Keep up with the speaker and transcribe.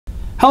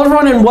Hello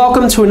everyone and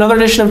welcome to another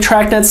edition of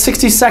TRAKnet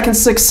 60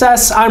 Seconds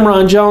Success. I'm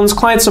Ron Jones,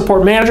 Client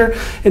Support Manager,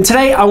 and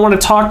today I want to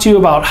talk to you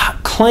about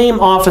claim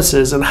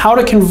offices and how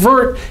to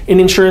convert an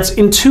insurance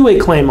into a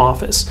claim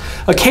office.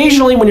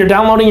 Occasionally when you're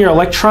downloading your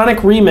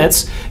electronic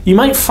remits, you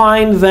might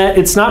find that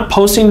it's not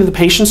posting to the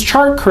patient's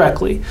chart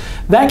correctly.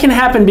 That can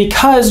happen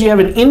because you have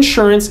an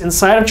insurance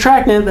inside of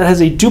TRAKnet that has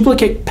a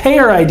duplicate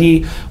payer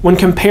ID when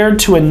compared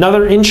to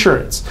another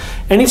insurance.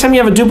 Anytime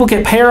you have a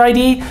duplicate payer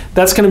ID,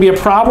 that's going to be a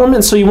problem,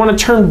 and so you want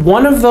to turn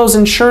one of those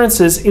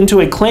insurances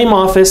into a claim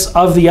office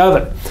of the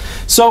other.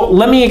 So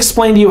let me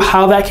explain to you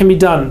how that can be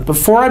done.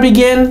 Before I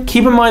begin,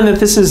 keep in mind that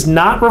this is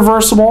not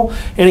reversible,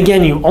 and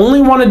again, you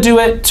only want to do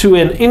it to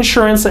an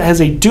insurance that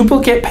has a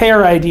duplicate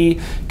payer ID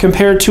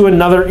compared to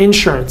another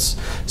insurance.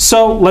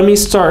 So let me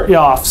start you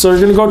off. So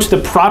you're going to go to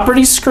the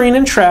property screen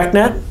in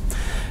TRAKnet.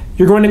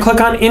 You're going to click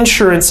on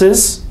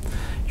insurances.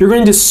 You're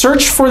going to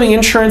search for the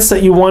insurance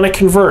that you want to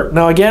convert.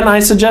 Now again, I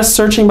suggest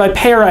searching by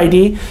payer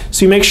ID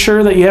so you make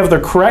sure that you have the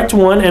correct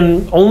one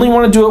and only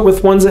want to do it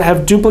with ones that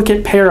have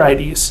duplicate payer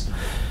IDs.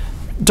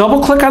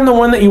 Double click on the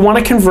one that you want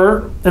to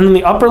convert, and in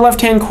the upper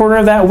left hand corner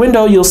of that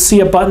window you'll see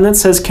a button that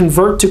says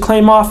Convert to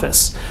Claim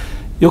Office.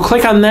 You'll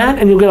click on that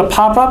and you'll get a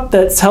pop-up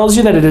that tells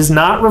you that it is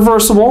not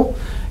reversible.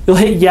 You'll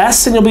hit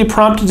yes and you'll be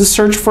prompted to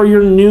search for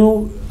your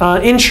new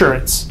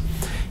insurance.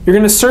 You're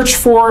going to search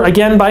for,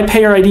 again by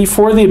payer ID,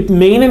 for the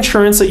main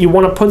insurance that you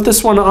want to put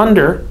this one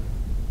under.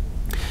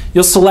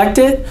 You'll select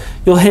it,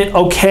 you'll hit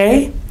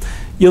OK,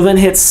 you'll then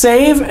hit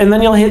save, and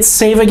then you'll hit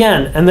save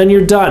again, and then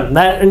you're done.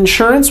 That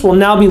insurance will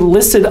now be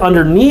listed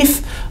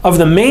underneath of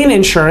the main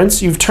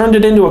insurance. You've turned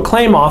it into a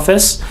claim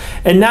office,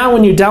 and now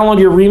when you download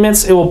your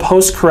remits, it will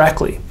post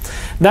correctly.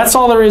 That's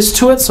all there is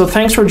to it, so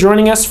thanks for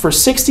joining us for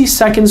 60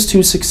 Seconds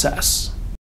to Success.